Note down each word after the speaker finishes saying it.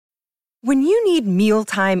When you need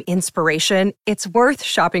mealtime inspiration, it's worth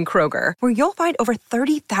shopping Kroger, where you'll find over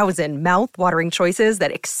 30,000 mouth-watering choices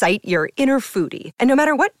that excite your inner foodie. And no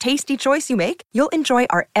matter what tasty choice you make, you'll enjoy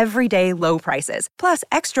our everyday low prices, plus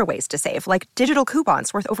extra ways to save, like digital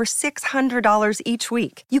coupons worth over $600 each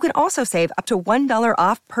week. You can also save up to $1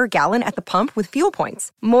 off per gallon at the pump with fuel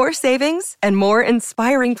points. More savings and more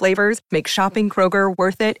inspiring flavors make shopping Kroger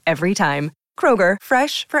worth it every time. Kroger,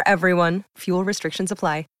 fresh for everyone. Fuel restrictions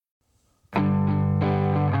apply.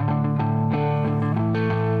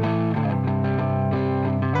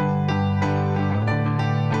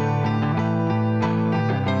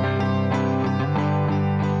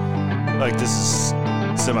 Like, this is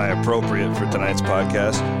semi-appropriate for tonight's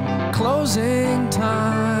podcast. Closing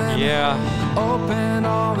time. Yeah. Open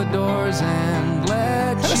all the doors and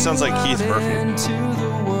let Kinda sounds like Keith Murphy. into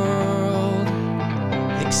the world.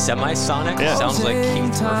 I think Semisonic Yeah. sounds like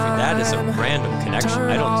Keith Murphy. That is a random connection.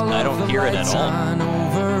 I don't hear it at all.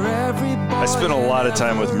 I spent a lot of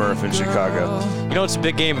time with Murph in Chicago. You know, it's a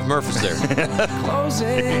big game if Murph is there.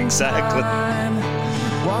 Exactly.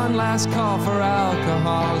 One last call for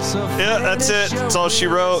alcohol. So Yeah, that's it. That's all she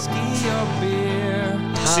wrote.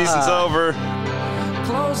 Season's over.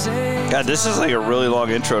 God, this is like a really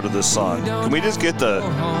long intro to this song. Can we just get to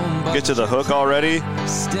the hook already?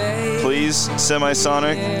 Please,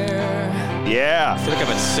 Semisonic. Yeah. I feel like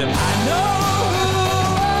I'm at Sim.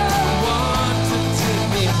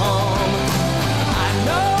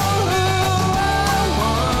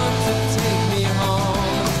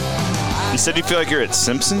 You said you feel like you're at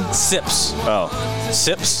Simpsons? Sips. Oh.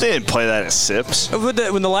 Sips? They didn't play that at Sips.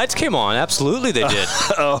 When the lights came on, absolutely they did.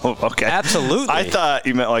 Oh, okay. Absolutely. I thought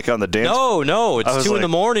you meant like on the dance. No, it's 2 in the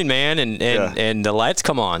like, morning, man, and Yeah. the lights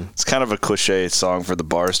come on. It's kind of a cliche song for the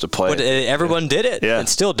bars to play. But everyone did it. Yeah. It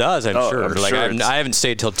still does, I'm sure. I'm Like sure I haven't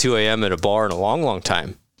stayed till 2 a.m. at a bar in a long, long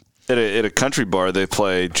time. At a country bar, they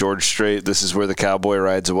play George Strait, This Is Where the Cowboy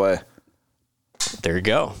Rides Away. There you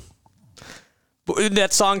go. But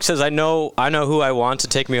that song says, I know who I want to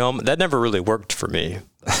take me home. That never really worked for me.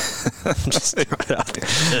 Just throw it out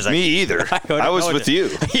there. Me either. I was with you.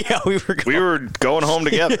 Yeah, we were going home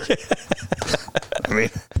together. I mean,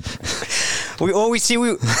 we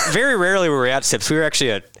very rarely were we at Sips. We were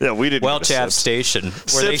actually at we didn't Welch go to Ave Sips. Station,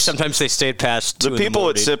 where sometimes they stayed past 2 The people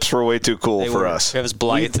at Sips were way too cool for us. It was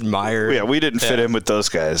Blythe and Meyer. Yeah, we didn't fit in with those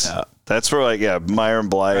guys. Yeah. That's where Meyer and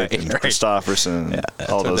Blythe and right. Christopherson,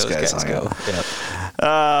 all those guys hung go.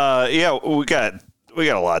 out. Yeah, we got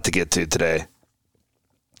a lot to get to today.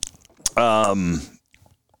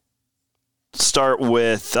 Start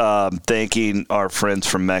with thanking our friends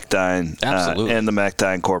from Mechdyne and the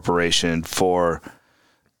Mechdyne Corporation for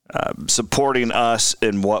supporting us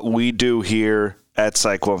in what we do here at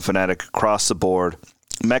Cyclone Fanatic across the board.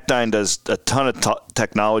 Mechdyne does a ton of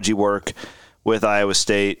technology work with Iowa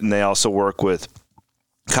State, and they also work with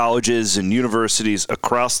colleges and universities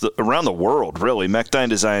around the world, really. Mechdyne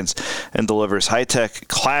designs and delivers high-tech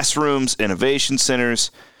classrooms, innovation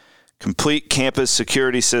centers, complete campus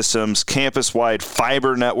security systems, campus-wide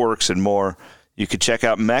fiber networks, and more. You can check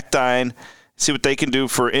out Mechdyne, see what they can do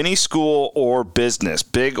for any school or business,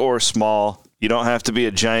 big or small. You don't have to be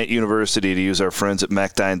a giant university to use our friends at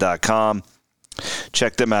Mechdyne.com.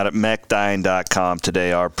 Check them out at Mechdyne.com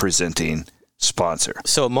today, our presenting sponsor.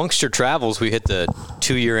 So amongst your travels, we hit the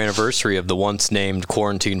 2-year anniversary of the once named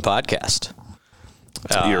Quarantine Podcast.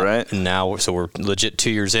 You're right. Now, so we're legit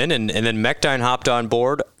 2 years in, and then Mechdyne hopped on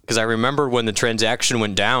board because I remember when the transaction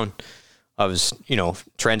went down. I was,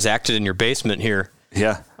 transacted in your basement here.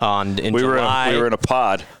 Yeah. In July. We were in a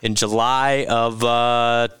pod in July of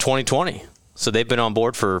 2020. So they've been on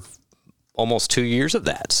board for almost 2 years of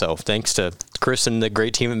that. So thanks to Chris and the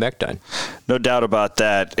great team at Mechdyne. No doubt about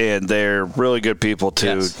that. And they're really good people too.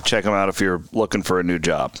 Yes. Check them out if you're looking for a new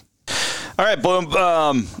job. All right,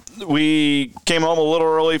 Bloom. We came home a little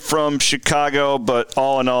early from Chicago, but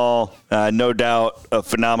all in all, no doubt a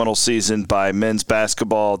phenomenal season by men's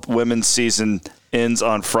basketball. Women's season ends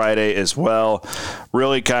on Friday as well.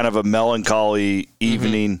 Really kind of a melancholy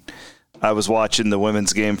evening. Mm-hmm. I was watching the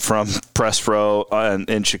women's game from Press Row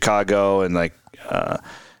in Chicago, and it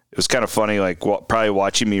was kind of funny, probably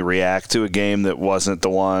watching me react to a game that wasn't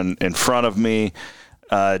the one in front of me.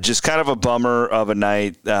 Just kind of a bummer of a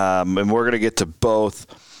night, and we're going to get to both.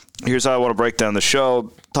 Here's how I want to break down the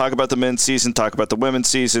show. Talk about the men's season, talk about the women's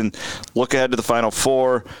season, look ahead to the Final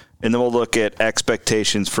Four, and then we'll look at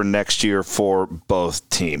expectations for next year for both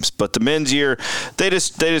teams. But the men's year, they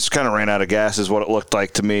just kind of ran out of gas is what it looked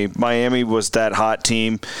like to me. Miami was that hot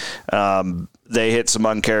team. They hit some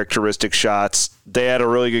uncharacteristic shots. They had a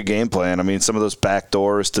really good game plan. I mean, some of those back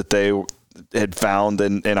doors that they had found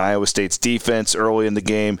in Iowa State's defense early in the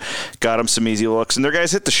game, got them some easy looks, and their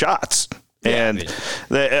guys hit the shots. And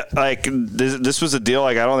this was a deal.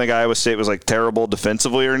 Like, I don't think Iowa State was like terrible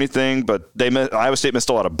defensively or anything, but Iowa State missed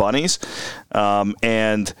a lot of bunnies,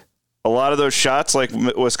 and a lot of those shots, like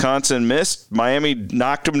Wisconsin missed, Miami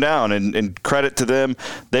knocked them down. And credit to them,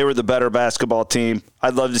 they were the better basketball team.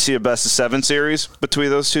 I'd love to see a best-of-7 series between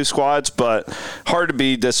those two squads, but hard to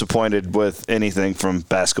be disappointed with anything from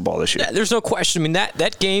basketball this year. Yeah, there's no question. I mean,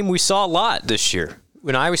 that game we saw a lot this year.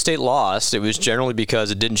 When Iowa State lost, it was generally because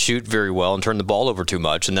it didn't shoot very well and turned the ball over too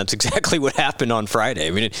much, and that's exactly what happened on Friday. I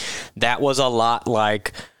mean, that was a lot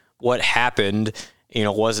like what happened.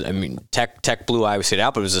 Tech blew Iowa State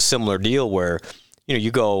out, but it was a similar deal where, you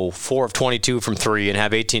go 4 of 22 from 3 and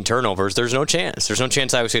have 18 turnovers. There's no chance. There's no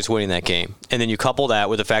chance Iowa State's winning that game. And then you couple that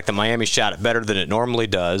with the fact that Miami shot it better than it normally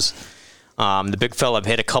does. The big fella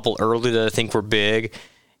hit a couple early that I think were big.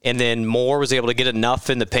 And then Moore was able to get enough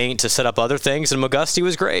in the paint to set up other things, and McGusty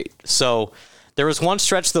was great. So there was one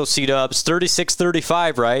stretch, though, C-Dubs,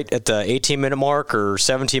 36-35, right, at the 18-minute mark or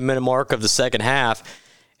 17-minute mark of the second half.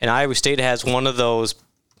 And Iowa State has one of those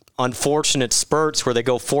unfortunate spurts where they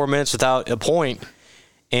go 4 minutes without a point,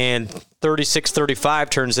 and 36-35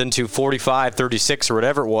 turns into 45-36 or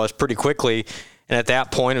whatever it was pretty quickly. And at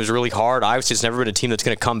that point, it was really hard. Iowa State's never been a team that's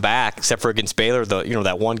going to come back, except for against Baylor,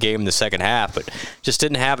 that one game in the second half, but just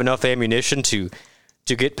didn't have enough ammunition to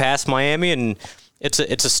get past Miami. And it's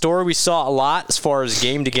a story we saw a lot as far as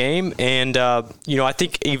game to game. And I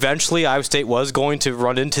think eventually Iowa State was going to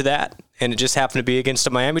run into that, and it just happened to be against a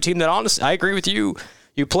Miami team that, honestly, I agree with you.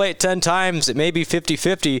 You play it 10 times, it may be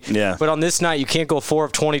 50-50. Yeah. But on this night, you can't go 4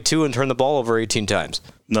 of 22 and turn the ball over 18 times.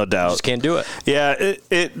 No doubt. You just can't do it. Yeah,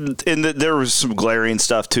 there was some glaring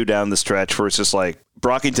stuff, too, down the stretch where it's just like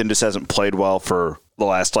Brockington just hasn't played well for the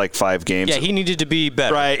last, 5 games. Yeah, he needed to be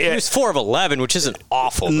better. Right. He was 4 of 11, which isn't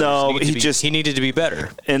awful. No, he needed to be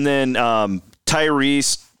better. And then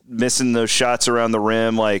Tyrese missing those shots around the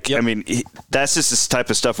rim. Yep. I mean, that's just this type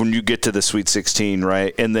of stuff when you get to the Sweet 16,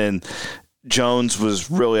 right? And then Jones was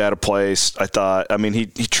really out of place, I thought. I mean, he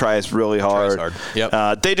tries really hard.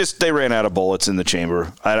 Yep. They ran out of bullets in the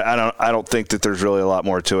chamber. I don't think that there's really a lot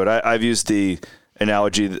more to it. I've used the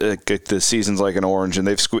analogy that the season's like an orange, and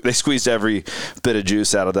they squeezed every bit of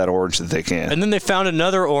juice out of that orange that they can. And then they found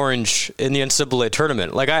another orange in the NCAA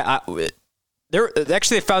tournament.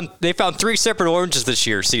 They found 3 separate oranges this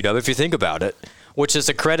year, C-Dub, if you think about it, which is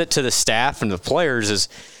a credit to the staff and the players. Is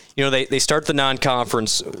they start the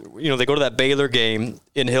non-conference, they go to that Baylor game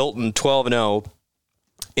in Hilton 12-0,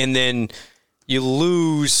 and then you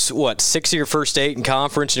lose, 6 of your first 8 in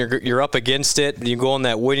conference, and you're up against it, and you go on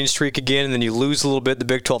that winning streak again, and then you lose a little bit in the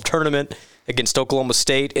Big 12 tournament against Oklahoma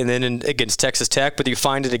State and then against Texas Tech, but you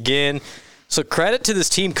find it again. So credit to this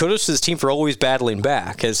team, kudos to this team for always battling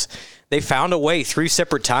back, as they found a way 3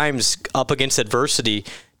 separate times up against adversity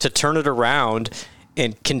to turn it around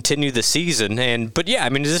and continue the season. But yeah, I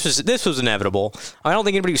mean, this was inevitable. I don't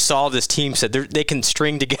think anybody who saw this team said they can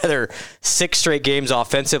string together 6 straight games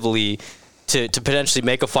offensively to potentially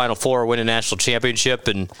make a Final Four or win a national championship.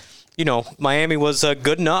 And Miami was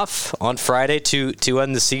good enough on Friday to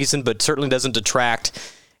end the season, but certainly doesn't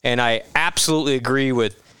detract. And I absolutely agree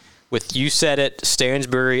with you said it,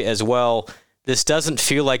 Stansbury as well. This doesn't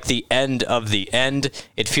feel like the end of the end.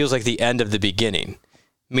 It feels like the end of the beginning.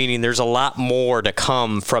 Meaning there's a lot more to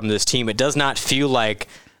come from this team. It does not feel like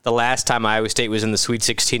the last time Iowa State was in the Sweet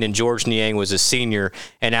 16 and George Niang was a senior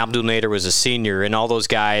and Abdul Nader was a senior and all those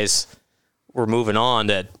guys were moving on,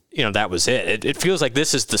 that that was it. It feels like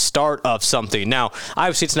this is the start of something. Now,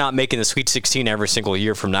 Iowa State's not making the Sweet 16 every single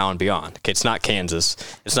year from now and beyond. Okay, it's not Kansas.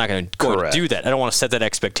 It's not going to do that. I don't want to set that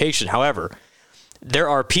expectation. However, there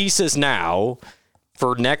are pieces now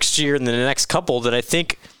for next year and the next couple that I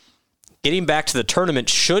think getting back to the tournament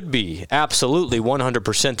should be absolutely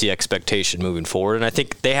 100% the expectation moving forward. And I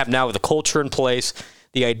think they have now the culture in place,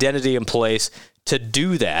 the identity in place to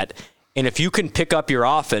do that. And if you can pick up your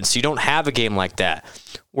offense, you don't have a game like that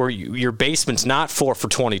where your basement's not 4 for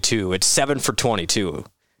 22, it's 7 for 22.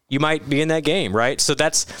 You might be in that game, right? So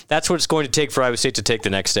that's what it's going to take for Iowa State to take the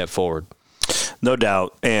next step forward. No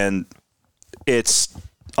doubt. And it's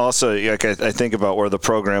also, like, I think about where the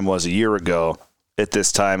program was a year ago at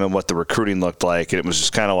this time and what the recruiting looked like. And it was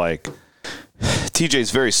just kind of like,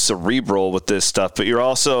 TJ's very cerebral with this stuff, but you're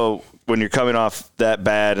also, when you're coming off that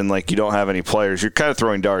bad and like you don't have any players, you're kind of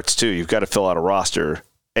throwing darts too. You've got to fill out a roster,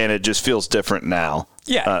 and it just feels different now.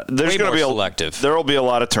 Yeah, there's going to be selective. There will be a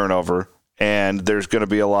lot of turnover, and there's going to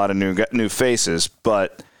be a lot of new faces.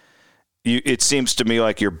 But it seems to me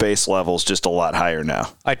like your base level is just a lot higher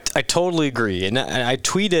now. I totally agree. And I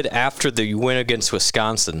tweeted after the win against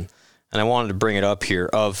Wisconsin, and I wanted to bring it up here,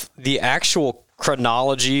 of the actual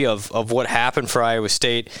chronology of what happened for Iowa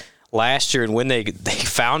State last year and when they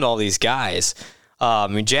found all these guys.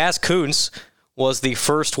 Jazz Kuntz was the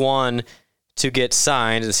first one to get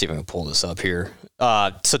signed. Let's see if I can pull this up here.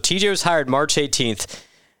 So TJ was hired March 18th.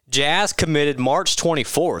 Jazz committed March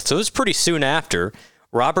 24th. So it was pretty soon after.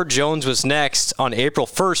 Robert Jones was next on April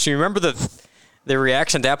 1st. You remember the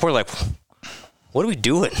reaction at that point? Like, what are we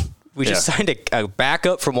doing? We just signed a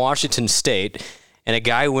backup from Washington State and a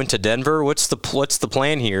guy who went to Denver. What's the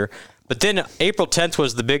plan here? But then April 10th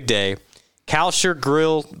was the big day. Kalsher,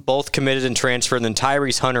 Grill both committed and transferred, and then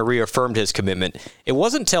Tyrese Hunter reaffirmed his commitment. It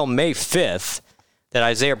wasn't until May 5th that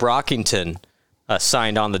Isaiah Brockington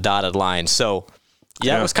signed on the dotted line. So,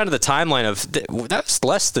 that was kind of the timeline of that was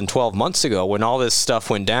less than 12 months ago when all this stuff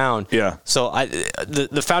went down. Yeah. So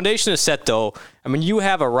the foundation is set, though. I mean, you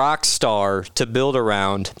have a rock star to build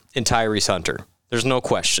around in Tyrese Hunter. There's no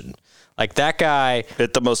question. Like, that guy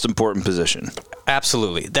at the most important position.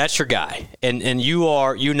 Absolutely. That's your guy. And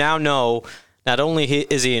you now know not only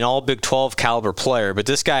is he an all Big 12 caliber player, but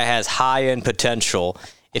this guy has high end potential.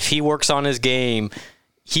 If he works on his game,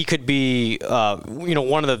 he could be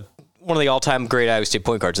one of the all-time great Iowa State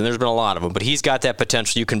point guards, and there's been a lot of them, but he's got that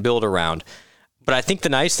potential you can build around. But I think the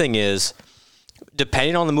nice thing is,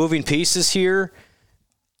 depending on the moving pieces here,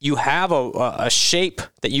 you have a shape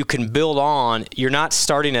that you can build on. You're not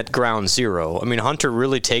starting at ground zero. I mean, Hunter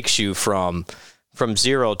really takes you from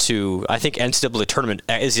zero to, I think, NCAA tournament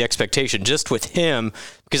is the expectation just with him,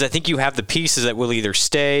 because I think you have the pieces that will either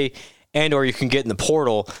stay and or you can get in the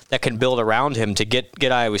portal that can build around him to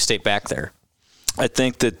get Iowa State back there. I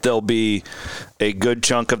think that there'll be a good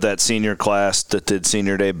chunk of that senior class that did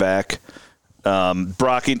senior day back.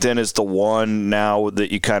 Brockington is the one now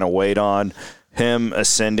that you kind of wait on. Him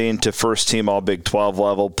ascending to first team all Big 12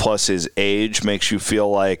 level plus his age makes you feel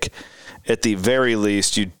like at the very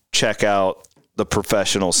least you check out the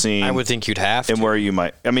professional scene. I would think you'd have to. And where you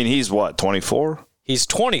might. I mean, he's what, 24? He's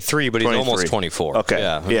 23, but he's 23. Almost 24. Okay.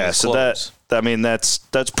 Yeah, so close.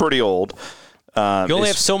 That's pretty old. You only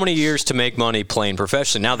have so many years to make money playing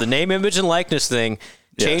professionally. Now, the name, image, and likeness thing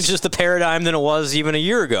changes the paradigm than it was even a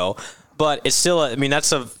year ago. But it's still,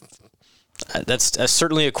 that's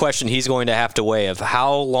certainly a question he's going to have to weigh of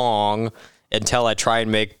how long until I try and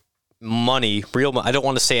make money, real money. I don't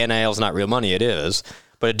want to say NIL is not real money. It is,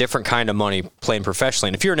 but a different kind of money playing professionally.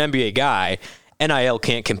 And if you're an NBA guy, NIL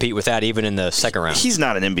can't compete with that even in the second round. He's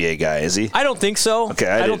not an NBA guy, is he? I don't think so. Okay,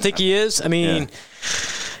 I don't think he is. I mean...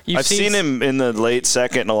 Yeah. I've seen him in the late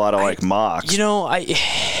second in a lot of mocks.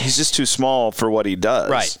 He's just too small for what he does.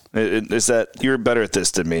 Right. Is that you're better at this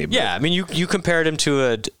than me? But. Yeah, I mean you compared him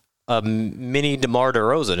to a mini DeMar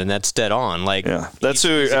DeRozan, and that's dead on. That's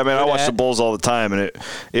who. I mean, I watch the Bulls all the time, and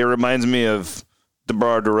it reminds me of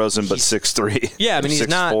DeMar DeRozan, but 6'3". Yeah, I mean he's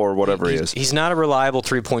 6'4", whatever he is. He's not a reliable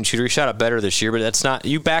 3-point shooter. He shot it better this year, but that's not.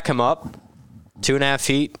 You back him up 2.5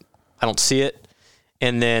 feet. I don't see it.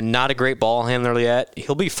 And then not a great ball handler yet.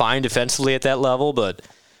 He'll be fine defensively at that level, but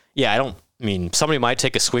yeah, somebody might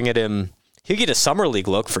take a swing at him. He'll get a summer league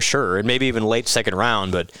look for sure, and maybe even late second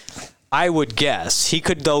round, but I would guess he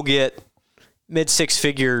could, though, get mid-six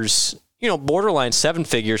figures, borderline 7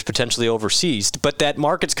 figures potentially overseas. But that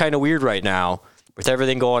market's kind of weird right now with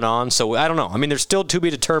everything going on, so I don't know. I mean, there's still to be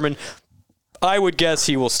determined. I would guess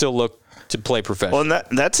he will still look to play professionally. Well,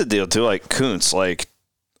 and that's a deal, too, like Kuntz,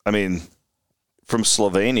 from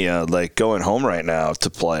Slovenia, going home right now to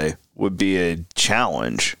play would be a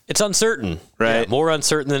challenge. It's uncertain, right? Yeah, more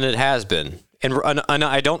uncertain than it has been. And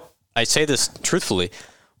I say this truthfully,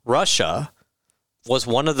 Russia was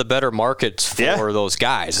one of the better markets for those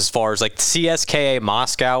guys as far as CSKA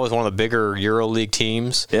Moscow was one of the bigger EuroLeague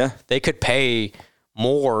teams. Yeah. They could pay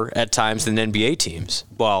more at times than NBA teams.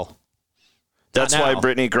 Well, that's why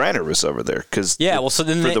Brittany Griner was over there.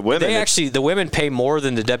 The women, the women pay more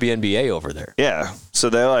than the WNBA over there. Yeah, so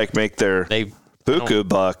they make their buku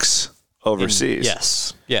bucks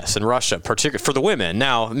overseas. Yes, in Russia, particularly for the women.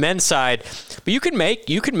 Now, men's side, but you can make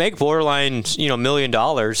borderline $1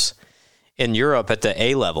 million in Europe at the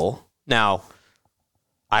A level. Now,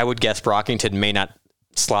 I would guess Brockington may not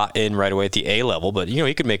slot in right away at the A level, but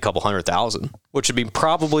he could make a couple $100,000, which would be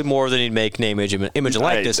probably more than he'd make name, image, and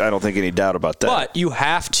likeness. I don't think any doubt about that. But you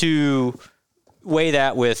have to weigh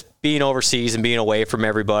that with being overseas and being away from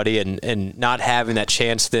everybody and not having that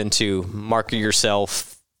chance then to market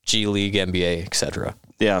yourself, G League, NBA, etc.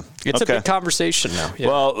 Yeah. It's a big conversation now. Yeah.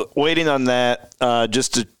 Well, waiting on that,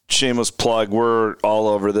 just to shameless plug. We're all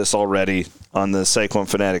over this already on the Cyclone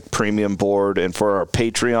Fanatic Premium board. And for our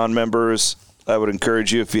Patreon members, I would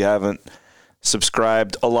encourage you, if you haven't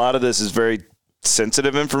subscribed, a lot of this is very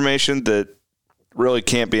sensitive information that really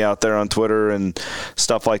can't be out there on Twitter and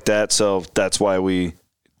stuff like that. So that's why we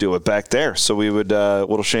do it back there. So we would,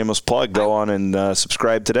 little shameless plug, go on and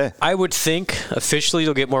subscribe today. I would think officially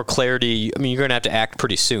you'll get more clarity. I mean, you're going to have to act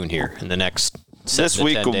pretty soon here in the next 7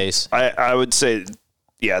 to 10 days. I would say,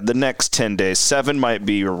 the next 10 days. 7 might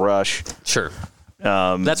be a rush. Sure.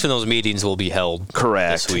 That's when those meetings will be held.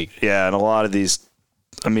 Correct. This week. Yeah, and a lot of these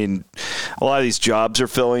jobs are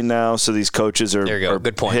filling now, so these coaches are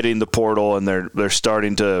hitting the portal, and they're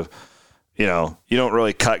starting to, you don't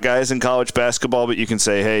really cut guys in college basketball, but you can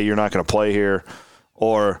say, hey, you're not going to play here.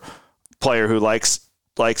 Or player who likes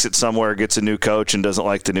it somewhere gets a new coach and doesn't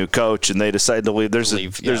like the new coach, and they decide to leave. There's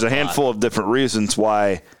a handful of different reasons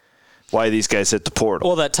why these guys hit the portal.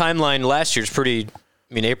 Well, that timeline last year's pretty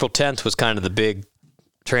 – I mean, April 10th was kind of the big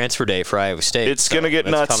transfer day for Iowa State. It's going to get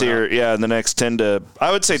nuts here, in the next 10 to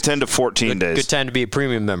 14 days. Good time to be a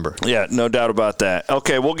premium member. Yeah, no doubt about that.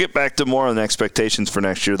 Okay, we'll get back to more on the expectations for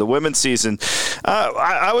next year. The women's season,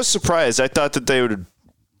 I was surprised. I thought that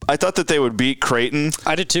they would beat Creighton.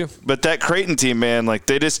 I did too. But that Creighton team, man, like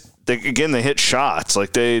they hit shots.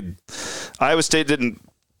 Like Iowa State didn't,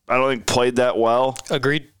 I don't think, played that well.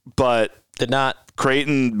 Agreed. But did not.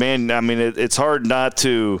 Creighton, man, I mean, it's hard not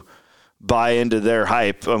to buy into their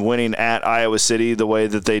hype of winning at Iowa City the way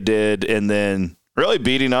that they did, and then really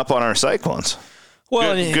beating up on our Cyclones.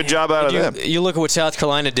 Well, good job out of them. You look at what South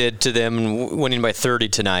Carolina did to them, winning by 30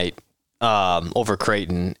 tonight over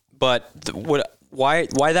Creighton. But why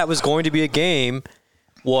that was going to be a game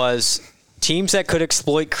was teams that could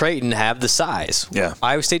exploit Creighton have the size. Yeah,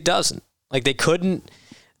 Iowa State doesn't. Like they couldn't.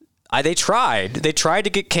 They tried. They tried to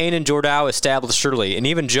get Kane and Jordow established early, and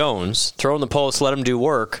even Jones, throw in the post, let them do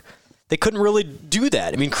work. They couldn't really do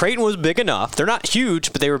that. I mean, Creighton was big enough. They're not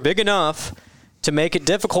huge, but they were big enough to make it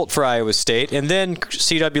difficult for Iowa State. And then,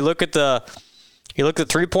 CW, you look at the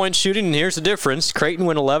 3-point shooting, and here's the difference. Creighton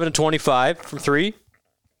went 11 of 25 from 3.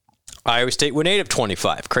 Iowa State went 8 of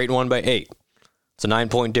 25. Creighton won by 8. It's a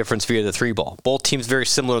 9-point difference via the 3-ball. Both teams very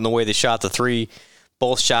similar in the way they shot the 3.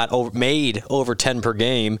 Both made over 10 per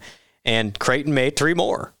game. And Creighton made 3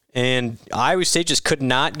 more. And Iowa State just could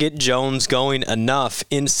not get Jones going enough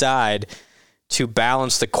inside to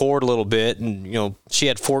balance the court a little bit. And, she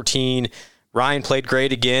had 14. Ryan played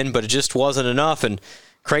great again, but it just wasn't enough. And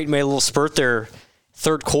Creighton made a little spurt there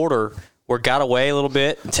third quarter where it got away a little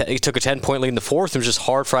bit. It took a 10-point lead in the fourth. It was just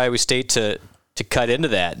hard for Iowa State to cut into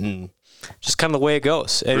that. And just kind of the way it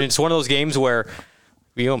goes. And it's one of those games where,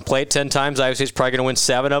 play it 10 times, Iowa State's probably going to win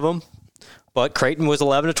 7 of them. But Creighton was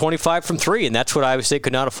 11 of 25 from 3, and that's what Iowa State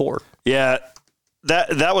could not afford. Yeah,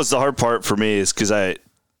 that was the hard part for me, is because I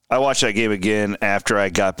watched that game again after I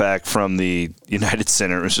got back from the United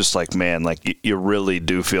Center. It was just like, man, like you really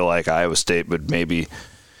do feel like Iowa State would maybe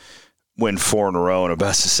win 4 in a row in a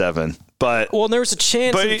best of 7. But there was a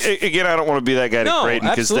chance. But again, I don't want to be that guy to Creighton,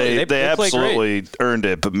 because they absolutely earned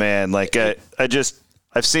it. But man, like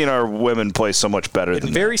I've seen our women play so much better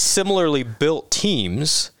than very similarly built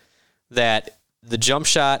teams. That the jump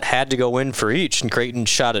shot had to go in for each, and Creighton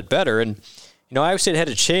shot it better. And, Iowa State had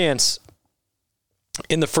a chance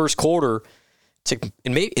in the first quarter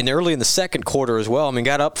and early in the second quarter as well. I mean,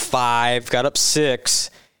 got up 5, got up 6,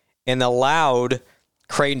 and allowed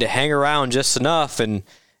Creighton to hang around just enough. And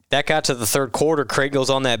that got to the third quarter. Creighton goes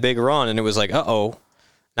on that big run, and it was like, uh-oh.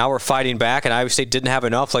 Now we're fighting back, and Iowa State didn't have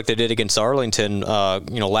enough like they did against Arlington,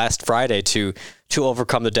 last Friday to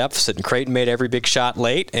overcome the deficit. And Creighton made every big shot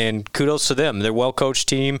late, and kudos to them. They're a well-coached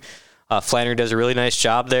team. Flannery does a really nice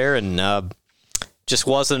job there, and just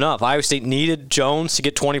wasn't enough. Iowa State needed Jones to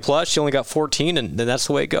get 20-plus. She only got 14, and that's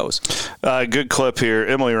the way it goes. Good clip here.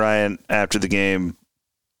 Emily Ryan, after the game,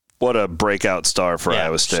 what a breakout star for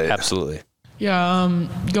Iowa State. Absolutely. Yeah,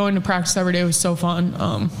 going to practice every day was so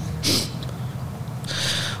fun.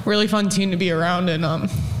 Really fun team to be around, and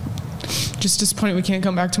just disappointed we can't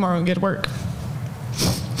come back tomorrow and get work.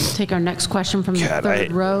 Take our next question from the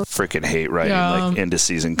third row. Freaking hate writing end of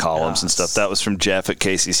season columns and stuff. That was from Jeff at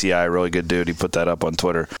KCCI. Really good dude. He put that up on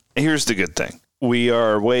Twitter. Here's the good thing. We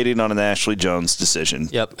are waiting on an Ashley Jones decision.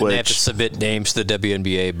 Yep, and they have to submit names to the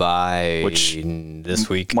WNBA by this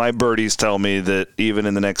week. My birdies tell me that even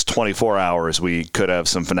in the next 24 hours, we could have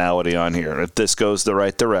some finality on here. If this goes the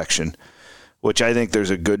right direction, which I think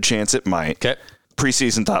there's a good chance it might. Okay.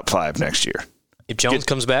 Preseason top 5 next year. If Jones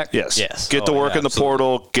comes back? Yes. Get to work in the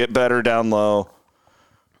portal, get better down low.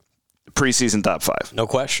 Preseason top 5. No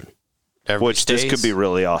question. This could be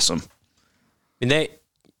really awesome. And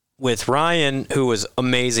with Ryan, who was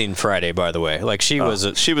amazing Friday, by the way. Like she was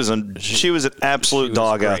an absolute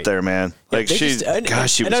dog out there, man. Like she was.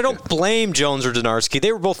 And I don't blame Jones or Donarski.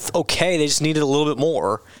 They were both okay. They just needed a little bit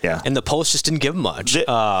more. Yeah. And the post just didn't give them much.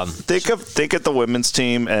 Think of the women's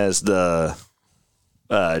team as the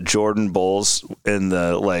Jordan Bulls in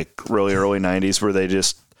the like really early 90s, where they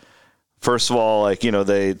just, first of all, like, you know,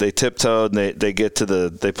 they tiptoed and they get to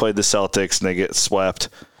they played the Celtics and they get swept.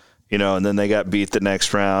 You know, and then they got beat the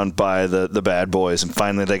next round by the bad boys, and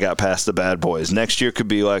finally they got past the bad boys. Next year could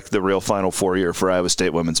be like the real Final Four year for Iowa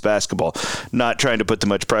State women's basketball. Not trying to put too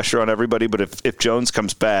much pressure on everybody, but if Jones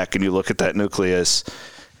comes back and you look at that nucleus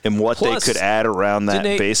and what they could add around that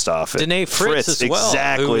based off it. Danae Fritz as well.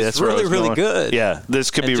 Exactly. That's really, really good. Yeah, this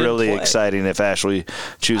could be really exciting if Ashley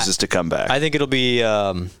chooses to come back. I think it'll be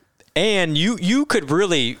and you could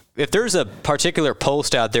really, if there's a particular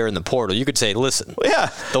post out there in the portal, you could say, listen,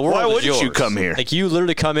 the world why is wouldn't yours. you come here? Like, you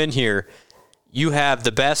literally come in here, you have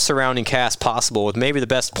the best surrounding cast possible with maybe the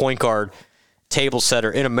best point guard table setter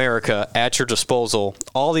in America at your disposal.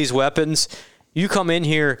 All these weapons, you come in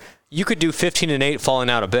here, you could do 15-8 falling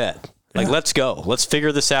out of bed. Like, let's go. Let's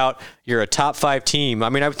figure this out. You're a top 5 team. I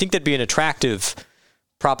mean, I would think that'd be an attractive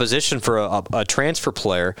proposition for a transfer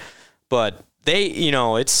player, but they, you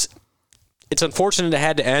know, it's unfortunate it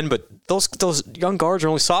had to end, but those young guards are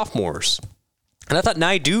only sophomores. And I thought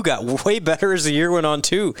Naidu got way better as the year went on,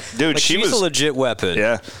 too. Dude, like, she's a legit weapon.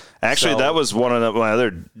 Yeah. Actually, that was one of my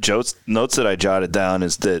other notes that I jotted down,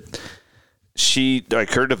 is that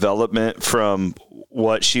her development from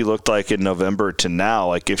what she looked like in November to now,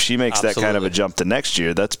 like if she makes that kind of a jump to next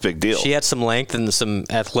year, that's a big deal. She had some length and some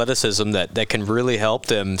athleticism that can really help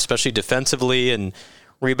them, especially defensively and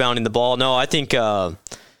rebounding the ball. No, I think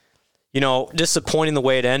disappointing the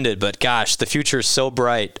way it ended, but gosh, the future is so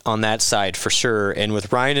bright on that side for sure. And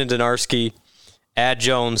with Ryan and Donarski, add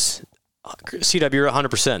Jones, CW, you're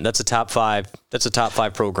 100%. That's a top 5. That's a top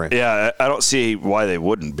 5 program. Yeah, I don't see why they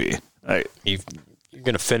wouldn't be. You're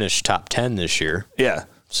going to finish top 10 this year. Yeah.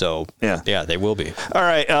 So, yeah, they will be. All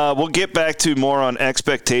right, we'll get back to more on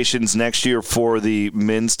expectations next year for the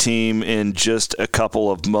men's team in just a couple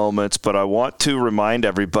of moments, but I want to remind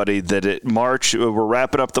everybody that we're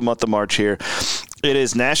wrapping up the month of March here. It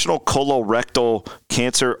is National Colorectal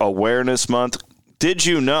Cancer Awareness Month. Did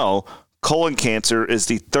you know colon cancer is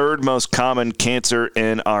the 3rd most common cancer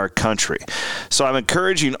in our country? So I'm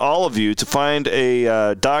encouraging all of you to find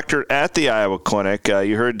a doctor at the Iowa Clinic.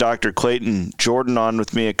 You heard Dr. Clayton Jordan on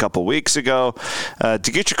with me a couple weeks ago to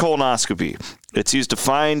get your colonoscopy. It's used to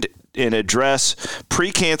find and address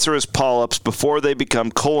precancerous polyps before they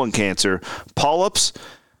become colon cancer. Polyps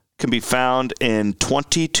can be found in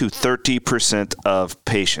 20 to 30% of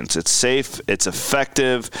patients. It's safe, it's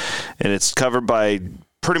effective, and it's covered by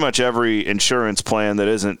pretty much every insurance plan that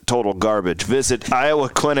isn't total garbage. Visit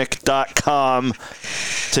iowaclinic.com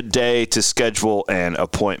today to schedule an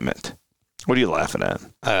appointment. What are you laughing at?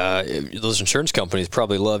 Those insurance companies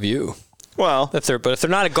probably love you. Well, if they're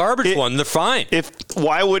not a garbage one, they're fine.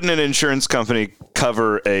 Why wouldn't an insurance company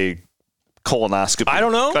cover a colonoscopy? I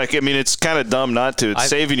don't know. Like, I mean, it's kind of dumb not to. It's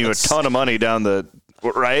saving you a ton of money down the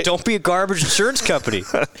right? Don't be a garbage insurance company.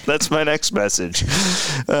 That's my next message.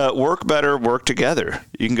 Work better, work together.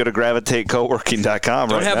 You can go to gravitatecoworking.com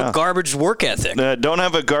Don't have a garbage work ethic. Don't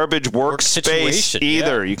have a garbage workspace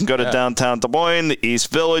either. You can go to downtown Des Moines, the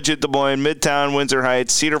East Village at Des Moines, Midtown, Windsor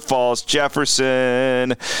Heights, Cedar Falls,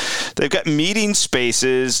 Jefferson. They've got meeting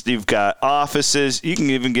spaces. You've got offices. You can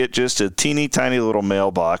even get just a teeny tiny little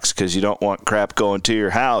mailbox because you don't want crap going to your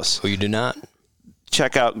house. Well, you do not.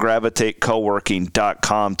 Check out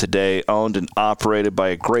gravitatecoworking.com today, owned and operated by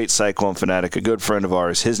a great Cyclone fanatic, a good friend of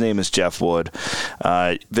ours. His name is Jeff Wood.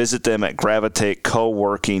 Visit them at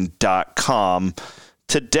gravitatecoworking.com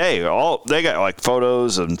today. They got like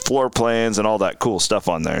photos and floor plans and all that cool stuff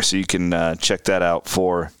on there, so you can check that out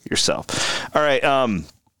for yourself. All right,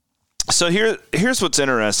 so here's what's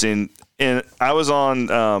interesting. And I was on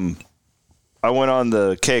I went on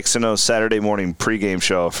the KXNO Saturday morning pregame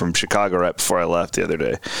show from Chicago right before I left the other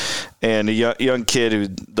day. And a young kid who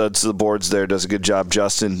does the boards there does a good job,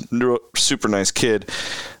 Justin, super nice kid.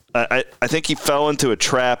 I think he fell into a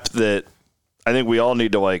trap that I think we all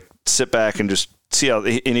need to like sit back and just see how,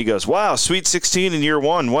 and he goes, wow, Sweet 16 in year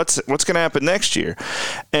 1. What's going to happen next year?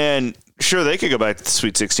 And sure, they could go back to the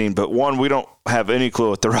Sweet 16, but 1, we don't have any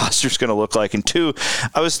clue what the roster's going to look like. And 2,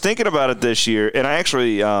 I was thinking about it this year, and I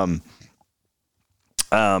actually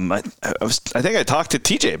I think I talked to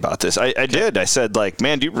TJ about this. I did. I said, like,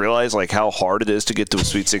 man, do you realize like how hard it is to get to a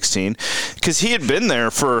Sweet 16? Because he had been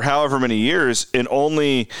there for however many years, and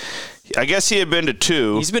only, I guess he had been to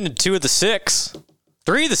 2. He's been to 2 of the 6.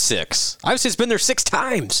 3 of the 6. Iowa State's been there 6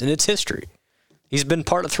 times in its history. He's been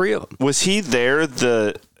part of 3 of them. Was he there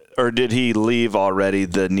or did he leave already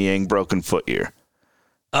the Niang broken foot year?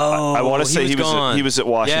 Oh, I want to say he was at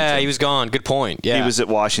Washington. Yeah, he was gone. Good point. Yeah. He was at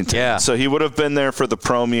Washington. Yeah. So he would have been there for the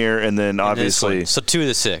prom year and then obviously. So 2 of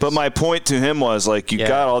the 6. But my point to him was, like, you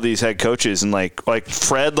got all these head coaches and, like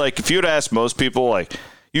Fred, like, if you would ask most people, like,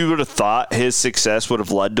 you would have thought his success would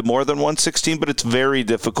have led to more than 116, but it's very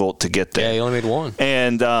difficult to get there. Yeah, he only made 1.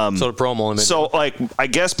 And so the promo only made 1. like, I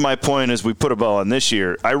guess my point is we put a bow on this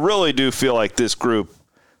year. I really do feel like this group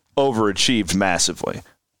overachieved massively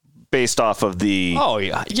based off of the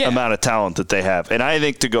amount of talent that they have. And I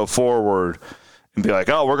think to go forward and be like,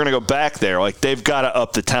 oh, we're going to go back there, like, they've got to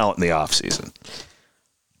up the talent in the offseason.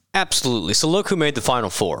 Absolutely. So look who made the Final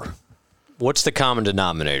Four. What's the common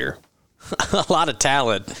denominator? A lot of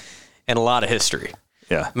talent and a lot of history.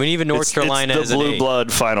 Yeah. I mean, even North Carolina is the blue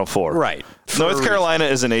blood Final Four. Right. North Carolina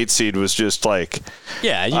as an 8 seed was just like,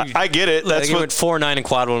 I get it. That's what 4-9 and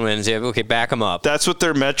quad 1 wins. Yeah, okay, back them up. That's what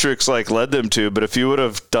their metrics led them to. But if you would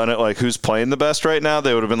have done it like who's playing the best right now,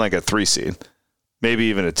 they would have been like a 3 seed, maybe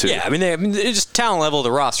even a 2. Yeah, I mean, it's just talent level of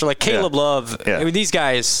the roster. Like Caleb Love. Yeah. I mean, these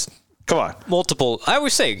guys. Come on. Multiple. I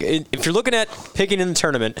always say, if you're looking at picking in the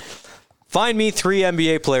tournament, find me 3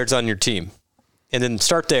 NBA players on your team. And then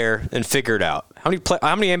start there and figure it out. How many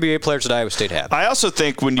NBA players did Iowa State have? I also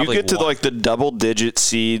think when you get to like the double-digit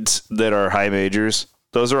seeds that are high majors,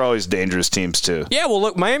 those are always dangerous teams too. Yeah, well,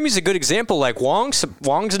 look, Miami's a good example. Like Wong's an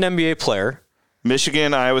NBA player.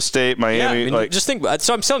 Michigan, Iowa State, Miami. Yeah, I mean, just think.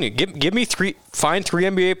 So I'm telling you, give me 3. Find 3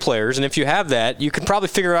 NBA players, and if you have that, you can probably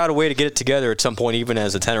figure out a way to get it together at some point, even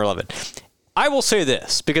as a 10 or 11. I will say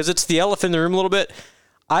this because it's the elephant in the room a little bit.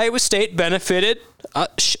 Iowa State benefited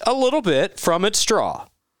a little bit from its draw.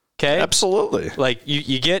 Okay? Absolutely. Like,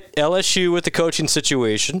 you get LSU with the coaching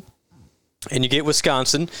situation, and you get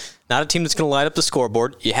Wisconsin, not a team that's going to light up the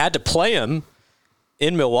scoreboard. You had to play them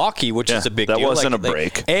in Milwaukee, which is a big deal. That wasn't a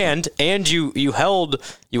break. And you held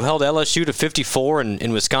LSU to 54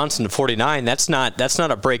 and Wisconsin to 49. That's not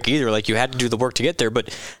a break either. Like, you had to do the work to get there,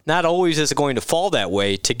 but not always is it going to fall that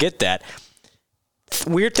way to get that.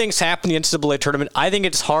 Weird things happen in the NCAA tournament. I think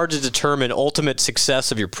it's hard to determine ultimate success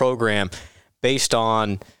of your program based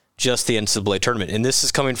on just the NCAA tournament. And this is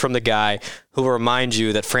coming from the guy who will remind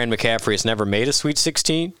you that Fran McCaffrey has never made a Sweet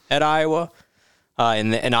 16 at Iowa.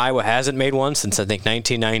 And Iowa hasn't made one since, I think,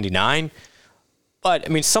 1999. But,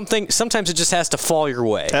 I mean, sometimes it just has to fall your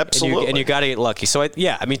way. Absolutely. And you got to get lucky. So,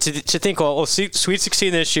 to think, Sweet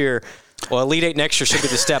 16 this year, well, Elite 8 next year should be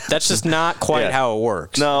the step. That's just not quite how it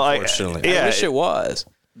works. No, unfortunately. I wish it was.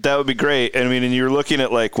 That would be great. I mean, and you're looking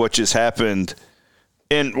at like what just happened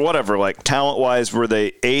in whatever, like talent wise, were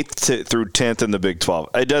they 8th through 10th in the Big 12?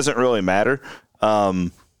 It doesn't really matter.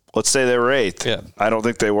 Let's say they were 8th. Yeah. I don't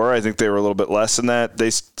think they were. I think they were a little bit less than that.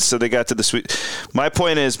 They got to the Sweet. My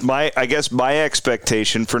point is, my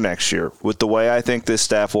expectation for next year with the way I think this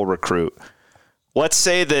staff will recruit. Let's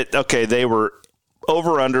say that they were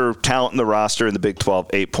over under talent in the roster in the Big 12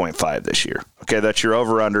 8.5 this year. Okay, that's your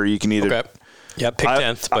over under. You can either pick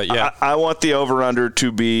 10th, but yeah. I want the over under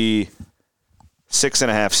to be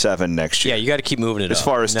 6.5, 7 next year. Yeah, you got to keep moving it as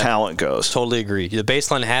far as talent goes. Totally agree. The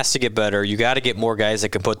baseline has to get better. You got to get more guys that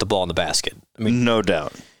can put the ball in the basket. I mean, no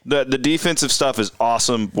doubt. The defensive stuff is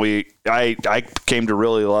awesome. I came to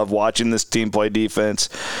really love watching this team play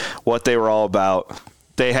defense, what they were all about.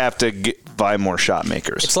 They have to buy more shot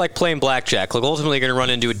makers. It's like playing blackjack. Like, ultimately, you're going to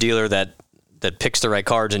run into a dealer that picks the right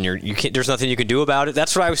cards, and you can't. There's nothing you can do about it.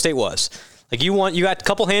 That's what Iowa State was. Like, you got a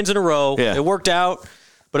couple hands in a row. Yeah. It worked out,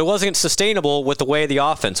 but it wasn't sustainable with the way the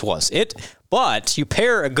offense was. But you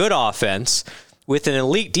pair a good offense with an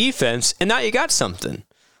elite defense, and now you got something.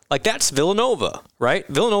 Like, that's Villanova, right?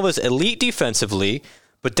 Villanova's elite defensively,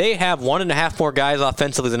 but they have 1.5 more guys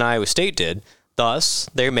offensively than Iowa State did. Thus,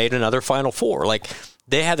 they made another Final Four. Like,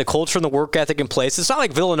 they had the culture and the work ethic in place. It's not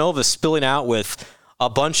like Villanova's spilling out with a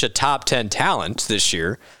bunch of top 10 talent this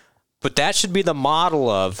year, but that should be the model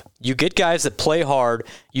of you get guys that play hard,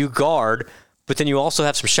 you guard, but then you also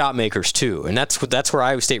have some shot makers too. And that's where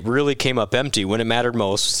Iowa State really came up empty when it mattered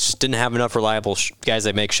most. Just didn't have enough reliable guys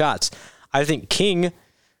that make shots. I think King,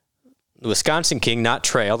 the Wisconsin King, not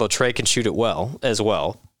Trey, although Trey can shoot it well as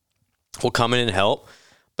well, will come in and help.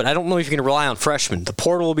 But I don't know if you can rely on freshmen. The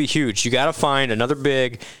portal will be huge. You got to find another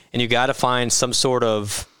big, and you got to find some sort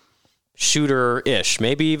of shooter-ish,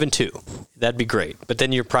 maybe even 2. That'd be great. But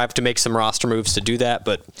then you probably have to make some roster moves to do that.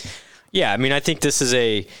 But yeah, I mean, I think this is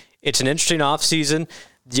it's an interesting offseason.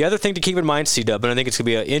 The other thing to keep in mind, C-Dub, and I think it's going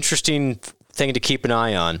to be an interesting thing to keep an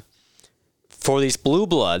eye on, for these blue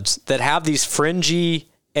bloods that have these fringy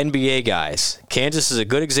NBA guys, Kansas is a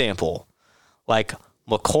good example, like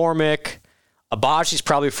McCormick, Abaji's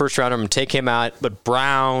probably first rounder. I'm going to take him out, but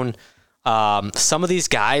Brown, some of these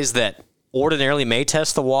guys that ordinarily may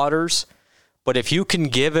test the waters, but if you can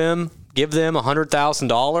give them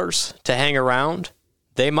 $100,000 to hang around,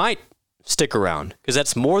 they might stick around because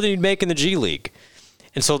that's more than you'd make in the G League.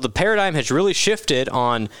 And so the paradigm has really shifted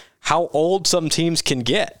on how old some teams can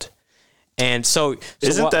get. And so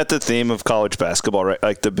isn't that the theme of college basketball, right?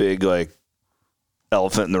 Like the big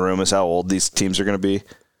elephant in the room is how old these teams are going to be.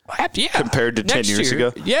 Yeah. Compared to 10 years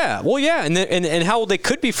ago. Yeah. Well, yeah. And how old they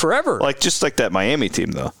could be forever. Just like that Miami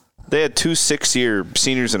team, though. They had 2 6-year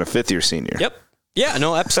seniors and a 5th-year senior. Yep. Yeah,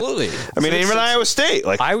 no, absolutely. I mean, even Iowa State.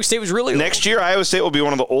 Iowa State was really next year, Iowa State will be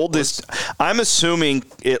one of the oldest. I'm assuming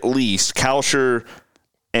at least Kalsher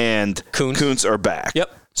and Kuntz are back.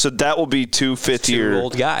 Yep. So that will be 2 5th-year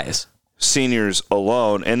old guys. Seniors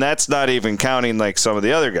alone, and that's not even counting some of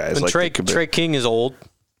the other guys. And Trey King is old.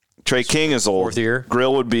 Trey King is old. 4th year.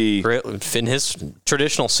 Grill would be in his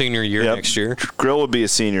traditional senior year next year. Grill would be a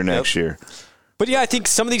senior next year. But yeah, I think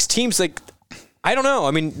some of these teams, I don't know.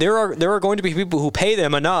 I mean, there are going to be people who pay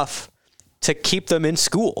them enough to keep them in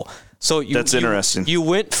school. So that's interesting. You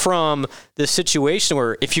went from the situation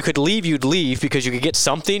where if you could leave, you'd leave because you could get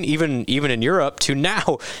something, even in Europe, to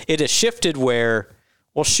now it has shifted where,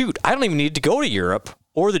 well, shoot, I don't even need to go to Europe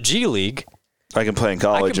or the G League. I can play in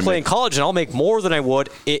college. And I'll make more than I would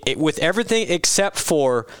with everything except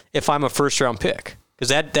for if I'm a first-round pick because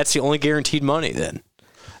that's the only guaranteed money then.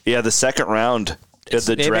 Yeah, the second round of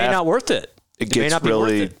the draft. It may not worth it. It gets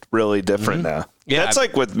really different now. Yeah, that's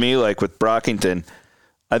like with me, like with Brockington.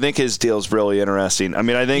 I think his deal's really interesting. I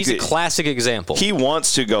mean, I think he's a classic example. He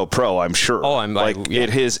wants to go pro, I'm sure. Oh, at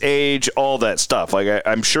his age, all that stuff.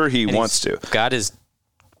 I'm sure he wants to. Got his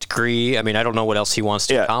degree. I mean, I don't know what else he wants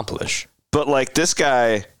to accomplish. But this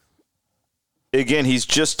guy, again, he's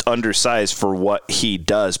just undersized for what he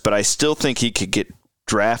does. But I still think he could get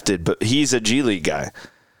drafted. But he's a G League guy,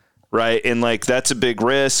 right? And that's a big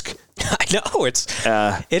risk. I know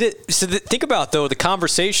So think about though the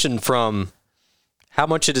conversation from how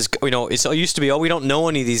much it is. It used to be, we don't know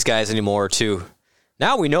any of these guys anymore. To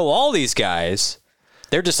now we know all these guys.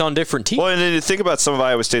 They're just on different teams. Well, and then you think about some of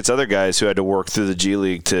Iowa State's other guys who had to work through the G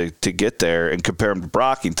League to get there, and compare them to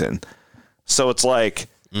Brockington. So it's I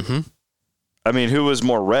mean, who was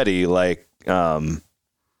more ready? Was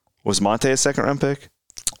Monte a second-round pick?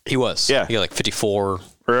 He was. Yeah. He got 54.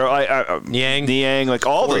 Or Niang,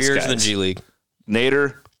 all 4 those years guys. in the G League.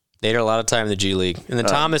 Nader, a lot of time in the G League. And then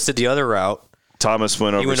Thomas did the other route. Thomas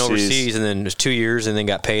went overseas. He went overseas and then it was 2 years and then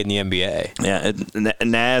got paid in the NBA. Yeah,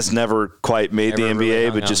 Naz never quite made the NBA,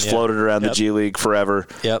 really but just floated around the G League forever.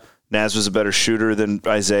 Yep. Naz was a better shooter than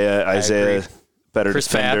Isaiah. Isaiah, better Chris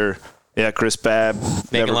defender. Babb. Yeah, Chris Babb.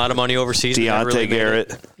 Making a lot of money overseas. Deontay really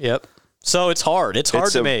Garrett. Yep. So it's hard. It's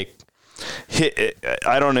hard to make.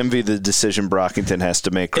 I don't envy the decision Brockington has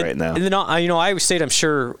to make right now. And then, Iowa State, I'm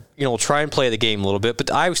sure, will try and play the game a little bit,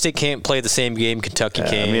 but Iowa State can't play the same game Kentucky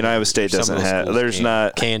can. I mean, Iowa State doesn't have. There's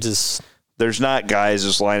not Kansas. There's not guys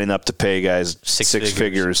just lining up to pay guys six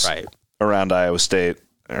figures around Iowa State.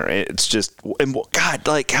 It's just, and God,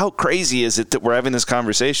 how crazy is it that we're having this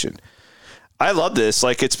conversation? I love this.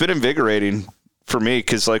 It's been invigorating for me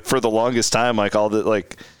because, for the longest time, all the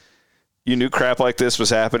you knew crap like this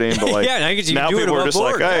was happening, but now people are just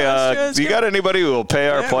hey, you got anybody who will pay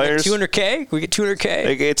our players? $200K? We get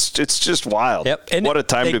 $200K. It's just wild. Yep. And what a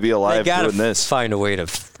time to be alive doing this. Find a way to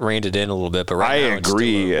rein it in a little bit, but I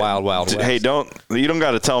agree. It's still wild west. Hey, you don't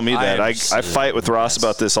got to tell me that. I fight with Ross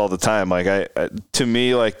about this all the time. To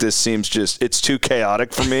me, this seems it's too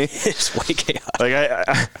chaotic for me. It's way chaotic.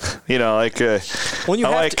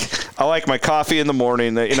 I like my coffee in the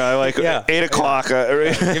morning. I like 8 o'clock.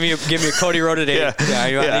 Give me a Cody Road at 8.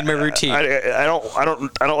 I need my routine. I don't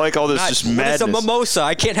like all this just madness. What is a mimosa?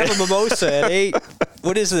 I can't have a mimosa at 8.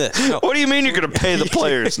 What is this? No. What do you mean you're going to pay the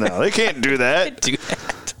players now? They can't do that.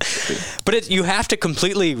 But you have to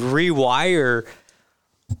completely rewire,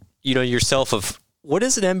 yourself of what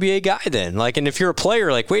is an NBA guy then? And if you're a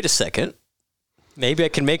player, wait a second, maybe I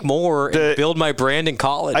can make more and build my brand in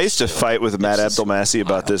college. I used to fight with Matt Abdelmassi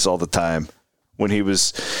about this all the time. When he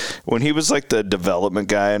was the development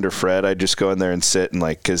guy under Fred, I'd just go in there and sit and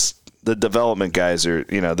because the development guys are,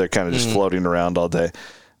 they're kind of just floating around all day.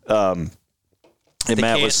 They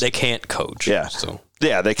can't coach. Yeah. So.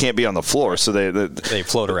 Yeah, they can't be on the floor, so they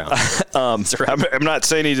float around. I'm not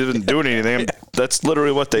saying he didn't do anything. That's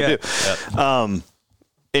literally what they do. Yeah.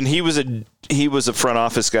 And he was a front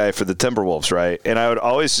office guy for the Timberwolves, right? And I would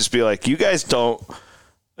always just be like, you guys don't.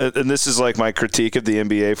 and this is like my critique of the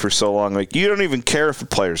NBA for so long, like you don't even care if a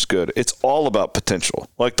player's good. It's all about potential.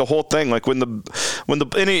 Like the whole thing, like when the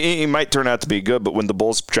and he might turn out to be good, but when the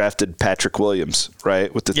Bulls drafted Patrick Williams,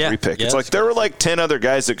 right, with the 3 pick, it's like there were like 10 other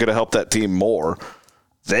guys that could have helped that team more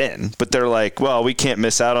then, but they're like, well, we can't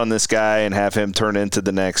miss out on this guy and have him turn into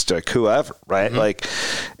the next like whoever, right? Mm-hmm. Like,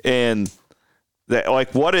 and that,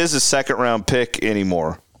 like, what is a second round pick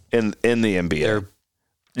anymore in the NBA?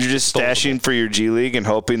 You're just stashing for your G League and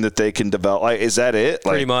hoping that they can develop. Like, is that it?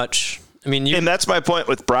 Like, pretty much. I mean, and that's my point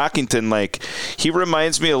with Brockington. Like, he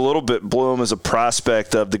reminds me a little bit, Bloom, as a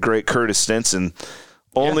prospect of the great Curtis Stinson,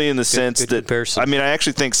 only in the sense that comparison. I mean, I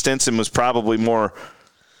actually think Stinson was probably more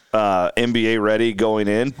NBA ready going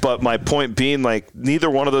in. But my point being, like, neither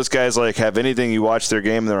one of those guys like have anything. You watch their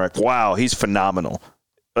game and they're like, wow, he's phenomenal.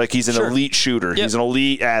 Like, he's an elite shooter. Yep. He's an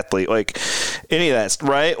elite athlete. Like, any of that,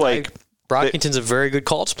 right? Like. Brockington's a very good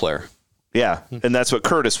college player. Yeah, and that's what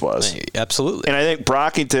Curtis was. Absolutely. And I think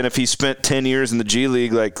Brockington, if he spent 10 years in the G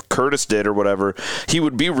League like Curtis did or whatever, he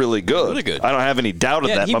would be really good. Really good. I don't have any doubt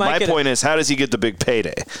of that. But my point is, how does he get the big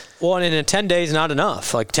payday? Well, and in 10 days, not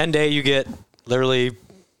enough. Like 10 day, you get literally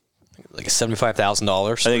like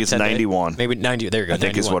 $75,000. I think it's 91. Maybe 90. There you go. I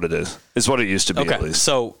think 91. is what it is. It's what it used to be at least.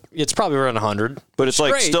 So it's probably around 100. But it's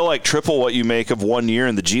like still like triple what you make of 1 year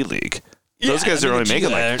in the G League. Those guys are only making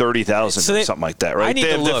like 30,000 or something like that, right? They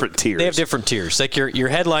have different tiers. They have different tiers. Like your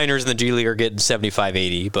headliners in the G League are getting 75,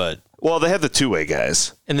 80, but well, they have the two-way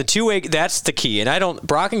guys. And the two-way, that's the key. And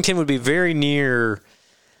Brockington would be very near.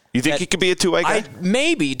 You think he could be a two-way guy?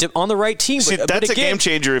 Maybe on the right team. See, that's a game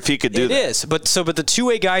changer if he could do that. It is, but the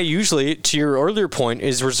two-way guy usually, to your earlier point,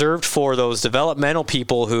 is reserved for those developmental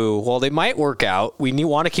people who, well, they might work out. We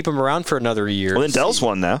want to keep them around for another year. Lindell's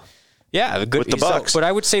one now. Yeah, good with the Bucks. But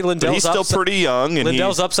I would say Lindell's he's still pretty young. And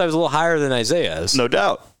Lindell's upside is a little higher than Isaiah's. No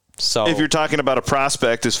doubt. So if you're talking about a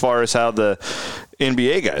prospect as far as how the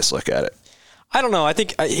NBA guys look at it. I don't know. I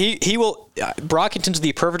think he will. Brockington's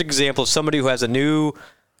the perfect example of somebody who has a new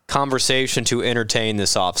conversation to entertain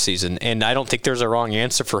this offseason. And I don't think there's a wrong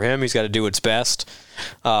answer for him. He's got to do what's best.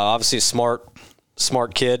 Obviously a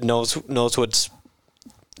smart kid, knows what's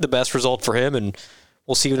the best result for him, and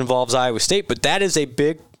we'll see what involves Iowa State. But that is a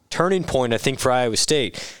big turning point, I think, for Iowa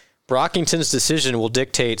State. Brockington's decision will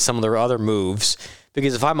dictate some of their other moves,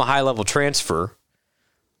 because if I'm a high-level transfer,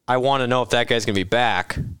 I want to know if that guy's going to be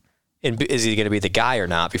back, and is he going to be the guy or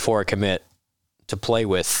not before I commit to play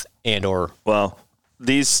with and or. Well,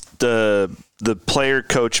 the player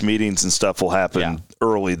coach meetings and stuff will happen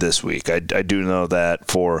early this week. I do know that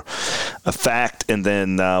for a fact, and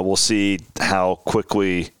then we'll see how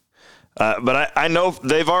quickly. But I know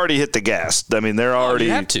they've already hit the gas. I mean, they're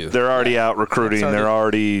already out recruiting. They're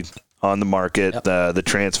already on the market. Yep. The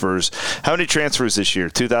transfers. How many transfers this year?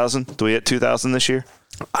 2,000? Do we hit 2,000 this year?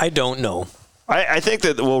 I don't know. I think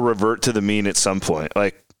that we'll revert to the mean at some point.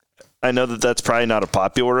 Like, I know that that's probably not a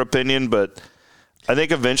popular opinion, but I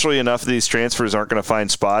think eventually enough of these transfers aren't going to find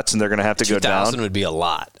spots, and they're going to have to go down. 2,000 would be a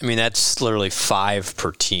lot. I mean, that's literally 5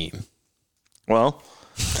 per team. Well,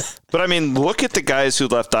 but I mean, look at the guys who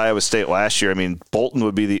left Iowa State last year. I mean, Bolton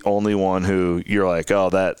would be the only one who you're like, oh,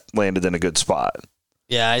 that landed in a good spot.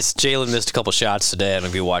 Yeah, Jalen missed a couple shots today. I don't know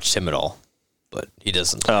if you watched him at all, but he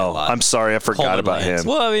doesn't play a lot. I'm sorry, I forgot about him.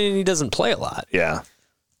 Well, I mean, he doesn't play a lot. Yeah.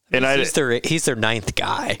 And he's their ninth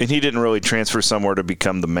guy. And he didn't really transfer somewhere to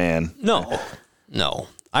become the man. No.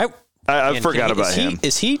 I forgot about him.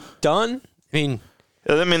 Is he done? I mean,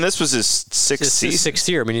 this was his sixth season. Sixth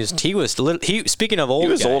year. I mean, speaking of old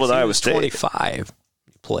guys, he was old at Iowa State. 25.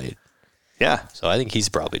 He played. Yeah. So I think he's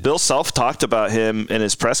probably done. Bill Self talked about him in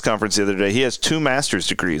his press conference the other day. He has 2 master's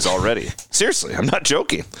degrees already. Seriously, I'm not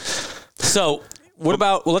joking. So what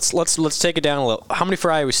about let's take it down a little. How many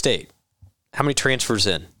for Iowa State? How many transfers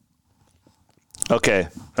in? Okay.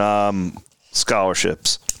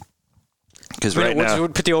 Scholarships. Because right now,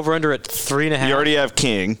 would put the over/under at 3.5. You already have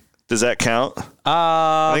King. Does that count?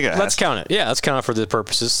 Let's count it. Yeah, let's count it for the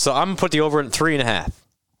purposes. So I'm gonna put the over at 3.5.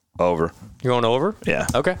 Over. You're going over? Yeah.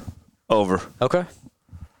 Okay. Over. Okay.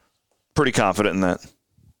 Pretty confident in that.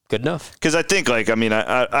 Good enough. Because I think, I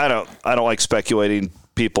don't like speculating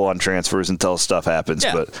people on transfers until stuff happens.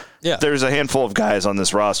 Yeah. But there's a handful of guys on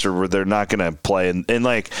this roster where they're not going to play. And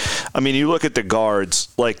you look at the guards.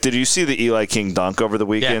 Like, did you see the Eli King dunk over the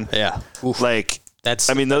weekend? Yeah. Oof.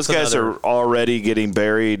 Those guys are already getting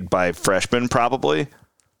buried by freshmen probably.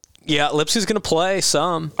 Yeah, Lipsey's going to play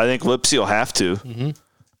some. I think Lipsey will have to.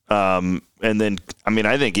 Mm-hmm. And then,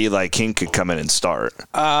 I think Eli King could come in and start.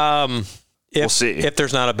 We'll see. If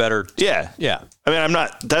there's not a better... Yeah.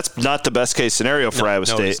 That's not the best case scenario for Iowa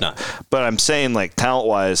State. No, it's not. But I'm saying,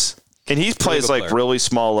 talent-wise, And he plays like player. really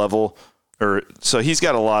small level, so he's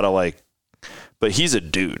got a lot of but he's a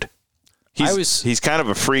dude. He's kind of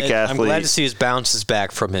a freak athlete. I'm glad to see his bounces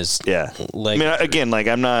back from his leg. I mean, again,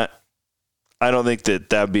 I don't think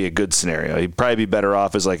that would be a good scenario. He'd probably be better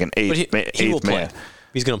off as like an eighth man.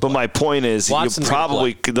 He's going to play. But my point is,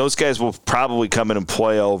 those guys will probably come in and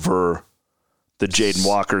play over the Jaden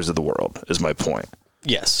Walkers of the world, is my point.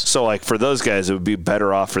 Yes. So, for those guys, it would be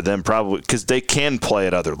better off for them probably because they can play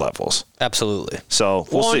at other levels. Absolutely. So,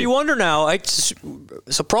 we'll see. You wonder now.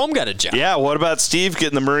 So, Prom got a job. Yeah, what about Steve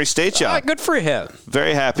getting the Murray State job? Good for him.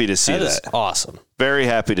 Very happy to see that. That is awesome. Very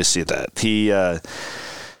happy to see that. I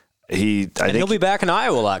think he'll be back in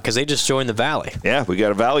Iowa a lot because they just joined the Valley. Yeah, we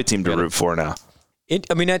got a Valley team to root for now.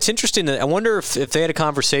 That's interesting. I wonder if they had a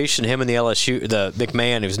conversation, him and the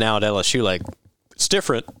McMahon, who's now at LSU, it's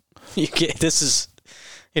different. This is,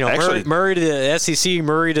 actually, Murray to the SEC,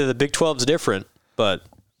 Murray to the Big 12 is different, but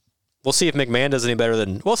we'll see if McMahon does any better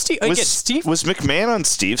than Steve. Steve was McMahon on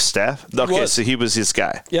Steve's staff? Okay, so he was his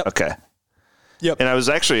guy. Yep. Okay. Yep. And I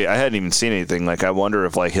hadn't even seen anything. I wonder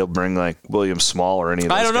if he'll bring William Small or any of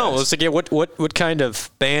those I don't know. guys. It's what kind of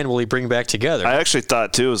band will he bring back together? I actually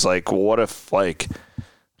thought too was what if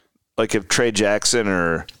if Trey Jackson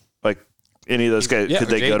or any of those guys could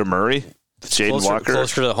they go to Murray? Jaden Walker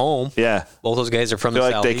closer to home. Yeah. Both those guys are from the I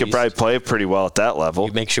feel Southeast. they could probably play pretty well at that level.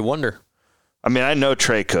 It makes you wonder. I mean, I know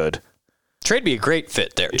Trey could. Trey'd be a great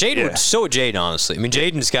fit there. Jaden would Jaden, honestly. I mean,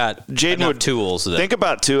 Jaden's got enough tools. Think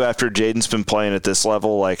about, too, after Jaden's been playing at this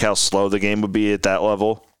level, how slow the game would be at that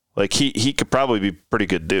level. He could probably be a pretty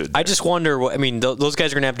good dude. I just wonder, those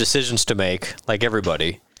guys are going to have decisions to make, like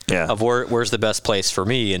everybody, of where's the best place for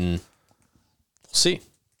me, and we'll see.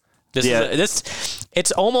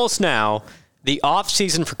 It's almost now, the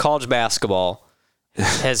off-season for college basketball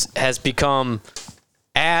has become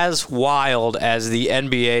as wild as the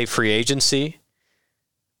NBA free agency,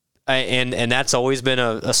 and that's always been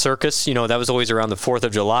a circus. That was always around the 4th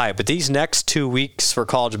of July. But these next 2 weeks for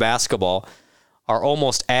college basketball are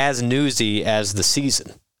almost as newsy as the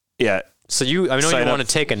season. Yeah. So you want to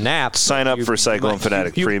take a nap. Sign up for Cyclone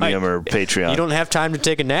Fanatic Premium or Patreon. You don't have time to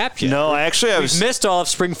take a nap yet. No, we've missed all of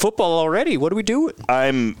spring football already. What are we doing?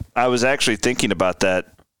 I was actually thinking about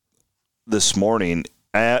that this morning.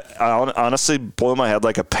 I honestly blew my head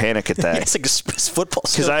like a panic attack. It's football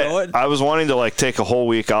still going. I was wanting to take a whole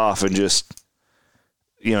week off and just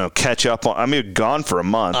catch up on. I mean, gone for a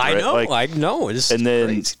month. I right? know. I know. It's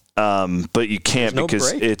crazy. But you can't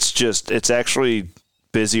because it's actually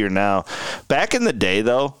busier now. Back in the day,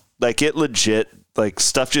 though, it legit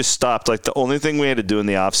stuff just stopped. The only thing we had to do in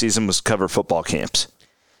the off season was cover football camps.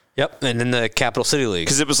 Yep, and then the Capital City League.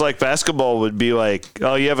 Because it was basketball would be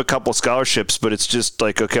oh, you have a couple scholarships, but it's just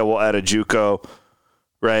okay, we'll add a JUCO,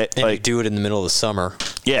 right? And you do it in the middle of the summer.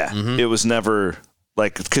 Yeah, It was never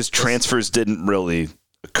because transfers didn't really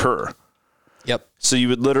occur. Yep. So you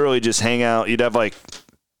would literally just hang out. You'd have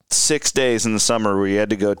 6 days in the summer where you had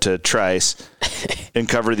to go to Trice and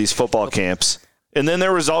cover these football camps. And then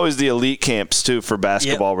there was always the elite camps, too, for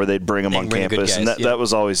basketball where they'd bring them on campus. And that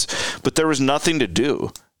was always – but there was nothing to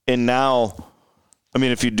do. And now, I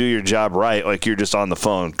mean, if you do your job right, you're just on the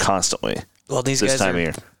phone constantly. Well, these this guys time of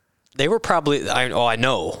year. They were probably I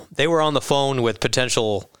know. They were on the phone with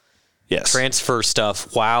potential transfer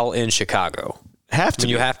stuff while in Chicago.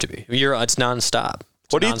 You have to be. It's nonstop.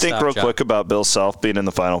 What do you think real quick about Bill Self being in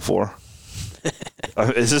the Final Four?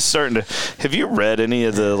 Is this starting to – have you read any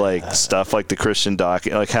of the stuff the Christian doc,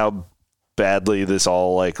 how badly this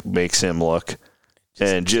all makes him look?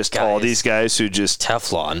 And just all these guys who just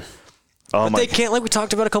Teflon. Oh, but they can't, like we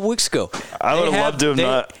talked about a couple weeks ago. I would have loved to have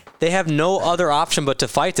not. They have no other option but to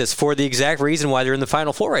fight this for the exact reason why they're in the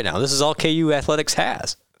Final Four right now. This is all KU athletics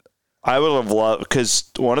has. I would have loved because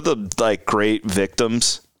one of the great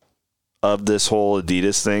victims of this whole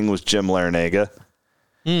Adidas thing was Jim Larinaga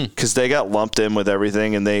because they got lumped in with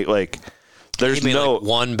everything and they There's no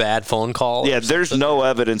one bad phone call. Yeah, there's no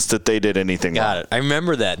evidence that they did anything wrong. Got it. I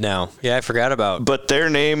remember that now. Yeah, I forgot about. But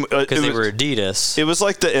their name because they were Adidas. It was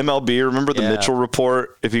like the MLB. Remember the Mitchell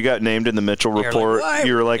Report? If you got named in the Mitchell Report,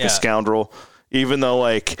 you were a scoundrel. Even though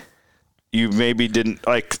you maybe didn't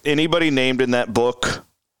anybody named in that book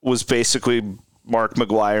was basically Mark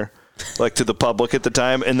McGuire. To the public at the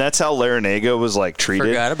time, and that's how Larinaga was treated.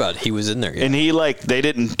 Forgot about it. He was in there, and he they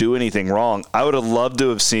didn't do anything wrong. I would have loved to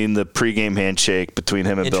have seen the pregame handshake between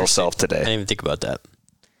him and Bill Self today. I didn't even think about that.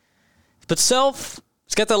 But Self,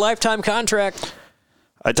 he's got the lifetime contract.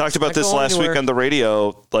 I talked about this last week on the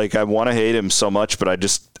radio. I want to hate him so much, but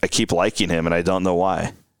I keep liking him, and I don't know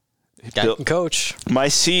why. Guy can coach. My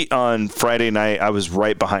seat on Friday night, I was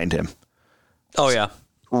right behind him. Oh yeah.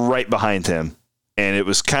 right behind him, and it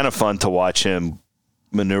was kind of fun to watch him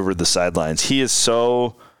maneuver the sidelines. He has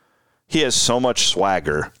so much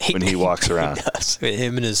swagger when he walks around. He does.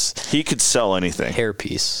 Him and his he could sell anything.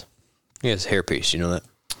 Hairpiece. He has a hairpiece. You know that?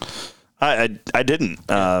 I didn't.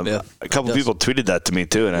 A couple people tweeted that to me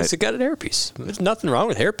too, and he's got a hairpiece. There's nothing wrong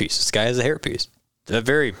with hairpiece. This guy has a hairpiece. A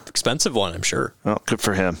very expensive one, I'm sure. Well, good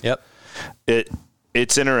for him. Yep.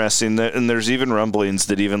 It's interesting that, and there's even rumblings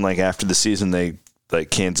that even like after the season,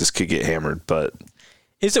 Kansas could get hammered. But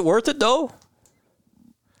is it worth it though?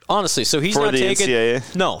 Honestly, so he's for not the taking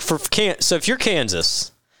NCAA? No. So if you're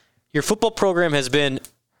Kansas, your football program has been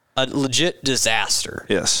a legit disaster.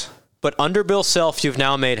 Yes. But under Bill Self, you've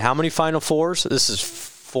now made how many Final Fours? This is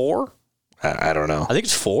 4? I don't know. I think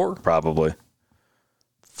it's 4. Probably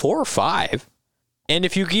 4 or 5.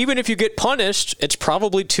 And even if you get punished, it's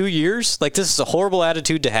probably 2 years. Like, this is a horrible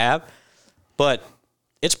attitude to have, but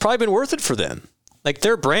it's probably been worth it for them. Like,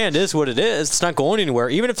 their brand is what it is. It's not going anywhere.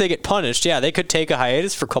 Even if they get punished, yeah, they could take a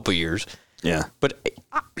hiatus for a couple years. Yeah. But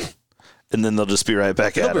and then they'll just be right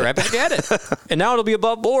back at it. They'll be right back at it. And now it'll be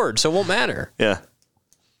above board, so it won't matter. Yeah.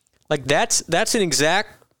 Like, that's an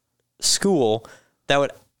exact school that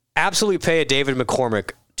would absolutely pay a David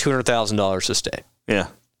McCormick $200,000 to stay. Yeah.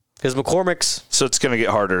 Because McCormick's... So it's going to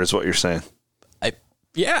get harder is what you're saying. I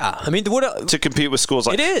mean, to compete with schools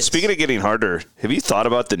like... It is. Speaking of getting harder, have you thought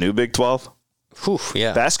about the new Big 12? Whew,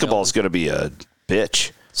 yeah. Basketball is going to be a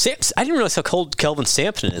bitch. I didn't realize how old Kelvin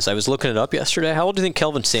Sampson is. I was looking it up yesterday. How old do you think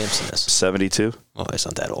Kelvin Sampson is? 72. Oh, he's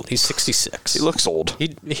not that old. He's 66. He looks old.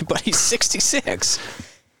 But he's 66.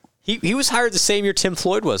 He was hired the same year Tim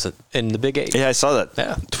Floyd was in the Big 8. Yeah, I saw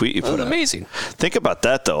that tweet you put out. Amazing. Think about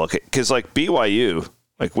that, though. Because, like, BYU,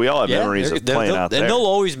 like, we all have memories of playing out there. And they'll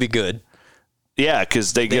always be good. Yeah,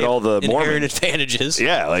 because they get all the inherent advantages.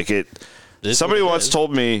 Yeah, like it. Somebody once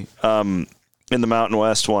told me in the Mountain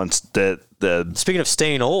West once that speaking of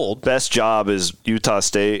staying old, best job is Utah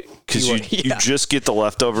State because you just get the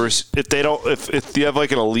leftovers. If you have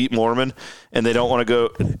like an elite Mormon and they don't want to go,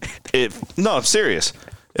 no, I'm serious.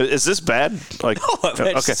 Is this bad? Like, no,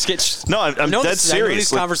 okay. No, I'm dead serious. I know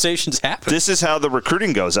these conversations happen. This is how the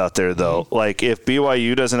recruiting goes out there, though. Mm-hmm. Like, if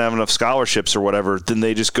BYU doesn't have enough scholarships or whatever, then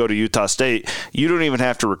they just go to Utah State. You don't even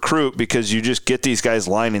have to recruit because you just get these guys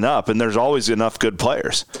lining up, and there's always enough good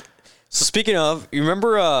players. So speaking of, you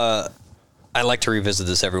remember, I like to revisit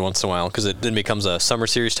this every once in a while because it then becomes a summer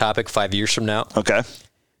series topic 5 years from now. Okay.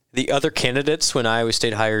 The other candidates when Iowa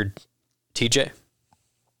State hired TJ.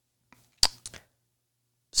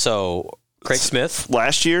 So, Craig Smith.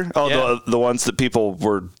 Last year? Oh, yeah. the ones that people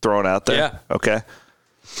were throwing out there? Yeah. Okay.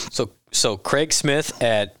 So Craig Smith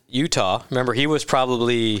at Utah. Remember, he was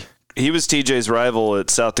TJ's rival at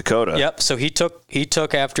South Dakota. Yep. So he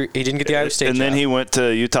took after he didn't get the Iowa State and then job. He went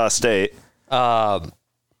to Utah State. They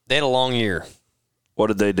had a long year. What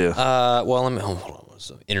did they do? Hold on.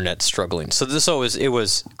 Internet's struggling. So it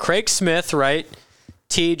was Craig Smith, right?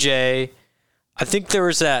 TJ. I think there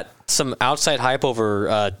was some outside hype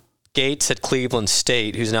over Gates at Cleveland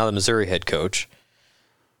State, who's now the Missouri head coach.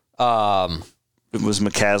 Was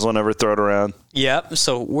McCaslin ever thrown around? Yep.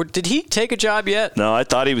 So did he take a job yet? No, I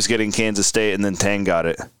thought he was getting Kansas State, and then Tang got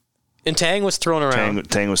it. And Tang was thrown around.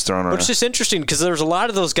 Tang was thrown around. Which is just interesting because there was a lot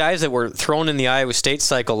of those guys that were thrown in the Iowa State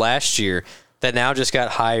cycle last year that now just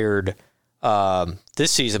got hired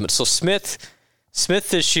this season. But so Smith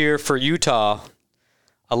this year for Utah,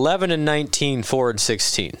 11-19,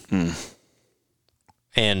 4-16.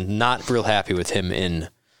 And not real happy with him in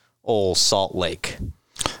old Salt Lake.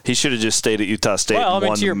 He should have just stayed at Utah State and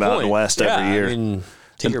won the Mountain West every year.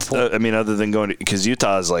 To your point. Other than going to, because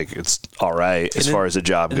Utah is like, it's all right as far as the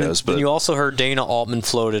job goes. But you also heard Dana Altman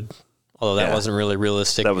floated, although that wasn't really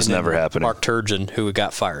realistic. That was never happening. Mark Turgeon, who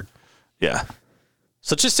got fired. Yeah.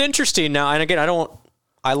 So it's just interesting now. And again,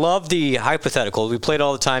 I love the hypothetical. We played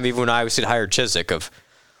all the time, even when Iowa State hired Chizik, of,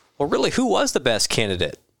 well, really, who was the best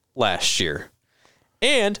candidate last year?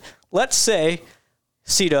 And let's say,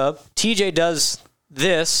 C-Dub, TJ does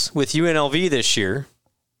this with UNLV this year.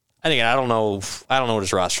 I don't know what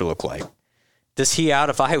his roster looked like. Does he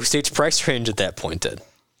out of Iowa State's price range at that point then?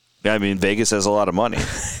 Yeah, I mean, Vegas has a lot of money.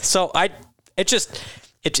 So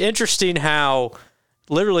it's interesting how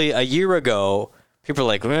literally a year ago, people are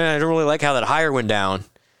like, I don't really like how that hire went down.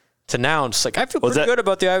 To now, it's like, I feel pretty good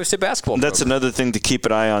about the Iowa State basketball program. That's another thing to keep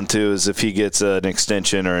an eye on, too, is if he gets an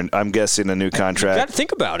extension or, I'm guessing, a new contract. You got to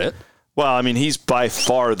think about it. Well, I mean, he's by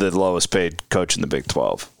far the lowest paid coach in the Big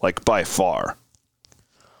 12. Like, by far.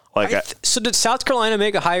 So did South Carolina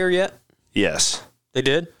make a hire yet? Yes. They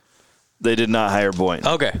did? They did not hire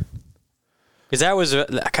Boynton. Okay. Because that was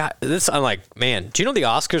God, this. I'm like, man. Do you know the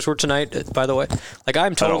Oscars were tonight? By the way, like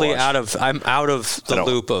I'm totally out of the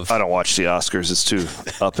loop of. I don't watch the Oscars. It's too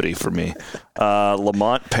uppity for me.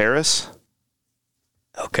 Lamont Paris.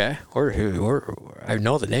 Okay, where I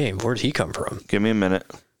know the name. Where did he come from? Give me a minute.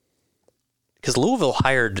 Because Louisville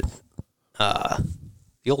hired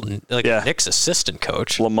the old Nick's assistant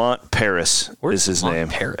coach. Lamont Paris is his name.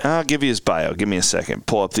 Paris? I'll give you his bio. Give me a second.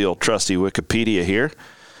 Pull up the old trusty Wikipedia here.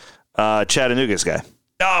 Chattanooga's guy.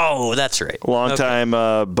 Oh, that's right. Long-time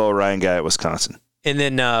Bo Ryan guy at Wisconsin. And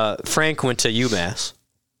then Frank went to UMass.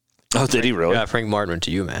 Oh, did he really? Yeah, Frank Martin went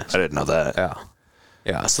to UMass. I didn't know that.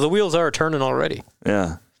 Yeah. So the wheels are turning already.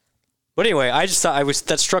 Yeah. But anyway, I just thought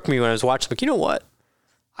that struck me when I was watching. Like, you know what?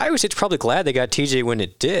 I was probably glad they got TJ when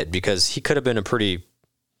it did, because he could have been a pretty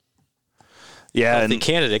healthy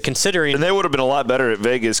candidate, considering. And they would have been a lot better at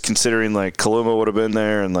Vegas, considering like Kaluma would have been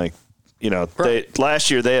there, and like, right. Last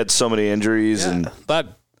year they had so many injuries,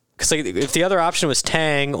 but because if the other option was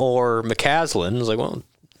Tang or McCaslin, I was like, well,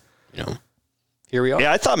 here we are.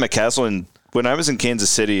 Yeah, I thought McCaslin, when I was in Kansas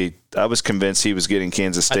City, I was convinced he was getting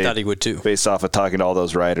Kansas State. I thought he would too, based off of talking to all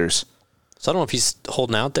those writers. So I don't know if he's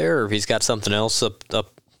holding out there or if he's got something else up.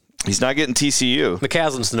 He's not getting TCU.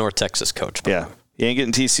 McCaslin's the North Texas coach. Yeah, he ain't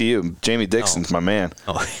getting TCU. Jamie Dixon's my man.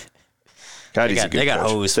 Oh, God, he's a good coach. They got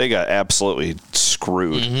hosed. They got absolutely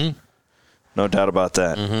screwed. Mm-hmm. No doubt about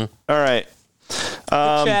that. Mm-hmm. All right.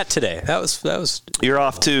 Good chat today. That was. You're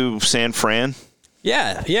off to San Fran?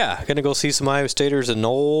 Yeah. Gonna go see some Iowa Staters in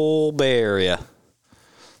Old Bay Area.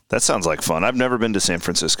 That sounds like fun. I've never been to San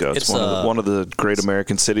Francisco. It's one of the great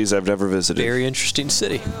American cities I've never visited. Very interesting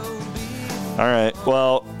city. All right.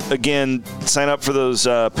 Well, again, sign up for those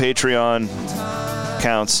Patreon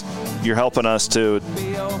accounts. You're helping us too.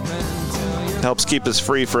 Helps keep us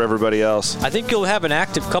free for everybody else. I think you'll have an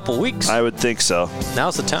active couple weeks. I would think so.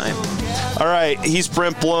 Now's the time. All right. He's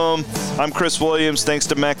Brent Bloom. I'm Chris Williams. Thanks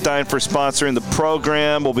to Mech Dine for sponsoring the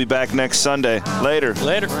program. We'll be back next Sunday. Later.